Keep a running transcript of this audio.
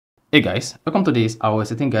Hey guys, welcome to this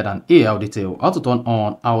iOS 18 guide, and here I'll detail how to turn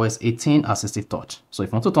on iOS 18 Assistive Touch. So if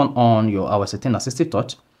you want to turn on your iOS 18 Assistive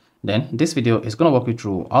Touch, then this video is going to walk you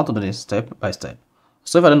through how to do this step by step.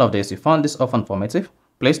 So if at the end of this you found this often informative,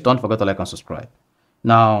 please don't forget to like and subscribe.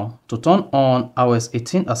 Now, to turn on iOS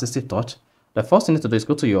 18 Assistive Touch, the first thing you need to do is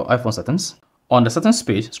go to your iPhone settings. On the settings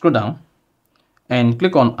page, scroll down and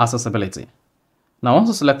click on Accessibility. Now once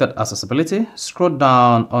you selected Accessibility, scroll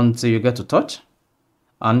down until you get to Touch,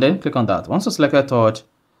 and then click on that. Once you select Touch,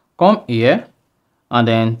 come here and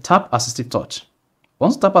then tap Assistive Touch.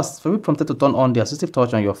 Once you tap, you'll be prompted to turn on the Assistive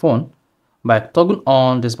Touch on your phone by toggling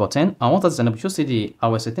on this button, and once that's enabled, you should see the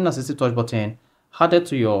iOS 18 Assistive Touch button added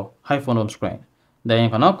to your iPhone home screen. Then you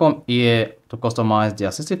can now come here to customize the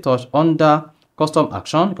Assistive Touch under Custom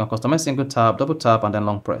Action. You can customize single tap, double tap, and then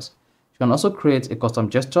long press. You can also create a custom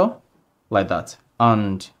gesture like that.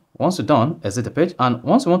 And once you're done, exit the page. And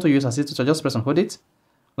once you want to use Assistive Touch, just press and hold it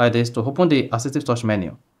like this to open the Assistive Touch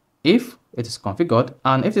menu if it is configured,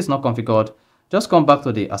 and if it's not configured, just come back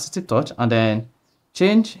to the Assistive Touch and then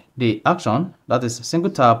change the action, that is single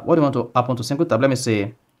tap. What do you want to happen to single tap? Let me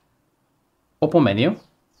say open menu.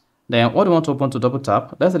 Then what do you want to open to double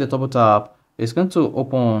tap? Let's say the double tap is going to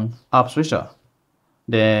open app switcher.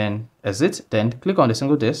 Then exit, then click on the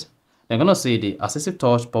single disk. Then you're going to see the Assistive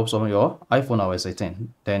Touch pops on your iPhone iOS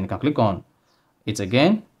 18. Then you can click on it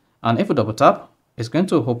again, and if you double tap, it's going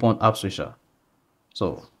to open app switcher.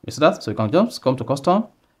 So you see that? So you can just come to custom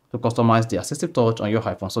to customize the Assistive Touch on your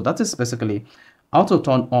iPhone. So that is basically how to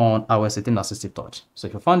turn on iOS 18 Assistive Touch. So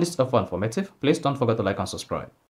if you found this helpful and informative, please don't forget to like and subscribe.